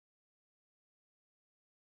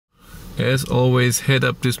As always,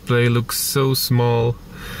 head-up display looks so small,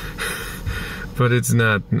 but it's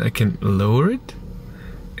not. I can lower it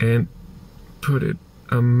and put it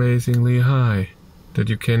amazingly high that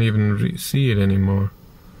you can't even see it anymore.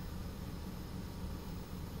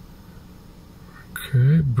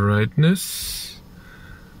 Okay, brightness,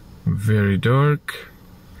 very dark,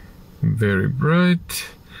 very bright,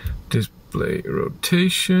 display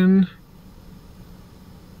rotation,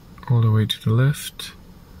 all the way to the left,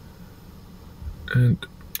 and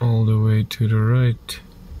all the way to the right.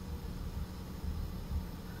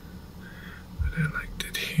 But I liked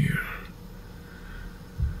it here.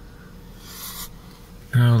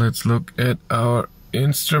 Now let's look at our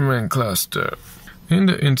instrument cluster. In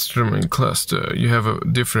the instrument cluster you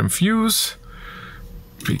have different views,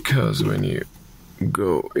 because when you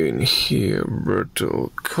go in here,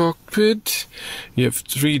 virtual cockpit, you have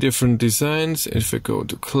 3 different designs. If I go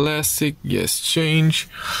to classic, yes, change,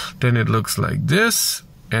 then it looks like this.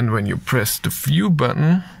 And when you press the view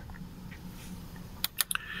button,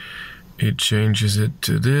 it changes it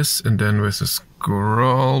to this, and then with the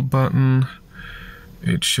scroll button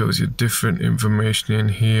it shows you different information in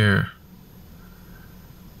here.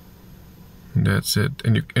 And that's it.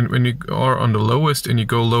 And when you are on the lowest and you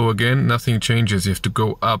go low again, nothing changes. You have to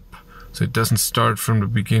go up, so it doesn't start from the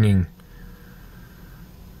beginning.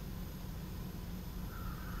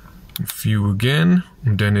 View again,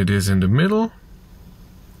 and then it is in the middle.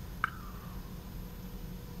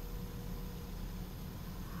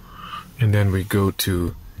 And then we go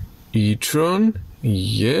to Etron.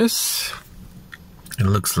 Yes. It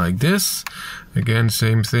looks like this. Again,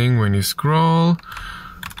 same thing when you scroll.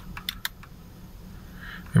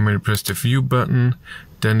 And when you press the view button,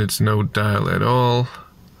 then it's no dial at all.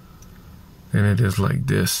 Then it is like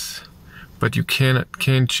this. But you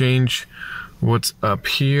can't change what's up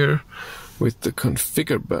here with the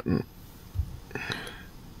configure button.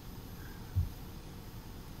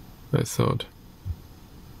 I thought.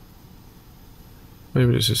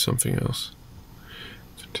 Maybe this is something else.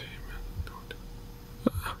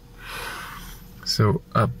 So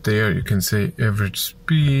up there you can say average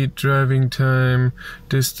speed, driving time,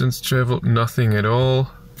 distance traveled, nothing at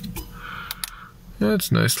all.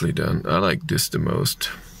 That's nicely done. I like this the most.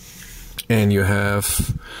 And you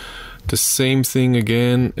have the same thing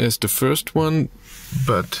again as the first one,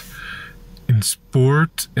 but in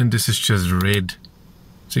sport, and this is just red.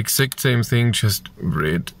 It's the exact same thing, just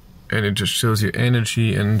red. And it just shows you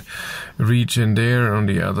energy and region there. On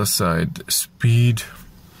the other side, speed.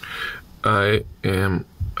 I am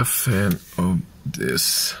a fan of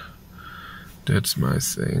this. That's my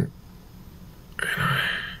thing. And I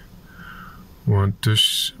want the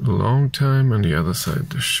long time, on the other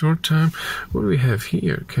side the short time. What do we have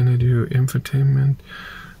here? Can I do infotainment?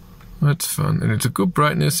 That's fun. And it's a good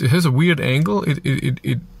brightness. It has a weird angle.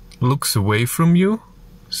 It looks away from you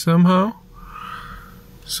somehow.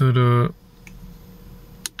 So the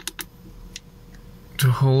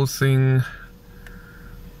whole thing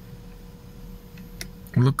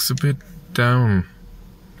looks a bit down.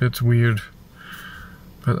 That's weird.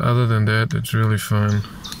 But other than that, it's really fun.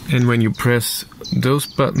 And when you press those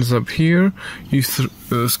buttons up here, you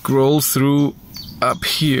scroll through up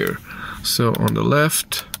here. So on the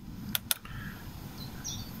left,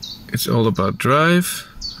 it's all about drive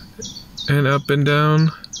and up and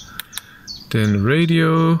down. Then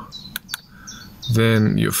radio,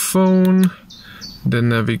 then your phone, then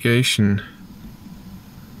navigation.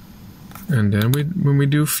 And then when we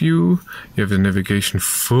do view, you have the navigation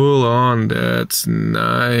full on. That's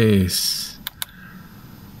nice.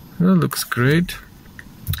 That looks great.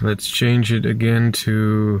 Let's change it again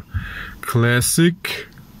to classic.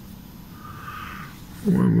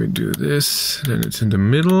 When we do this, then it's in the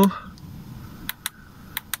middle.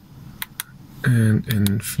 And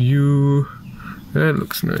in view, that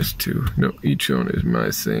looks nice too. No, Etron is my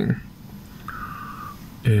thing.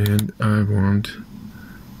 And I want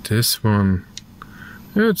this one.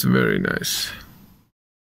 It's very nice.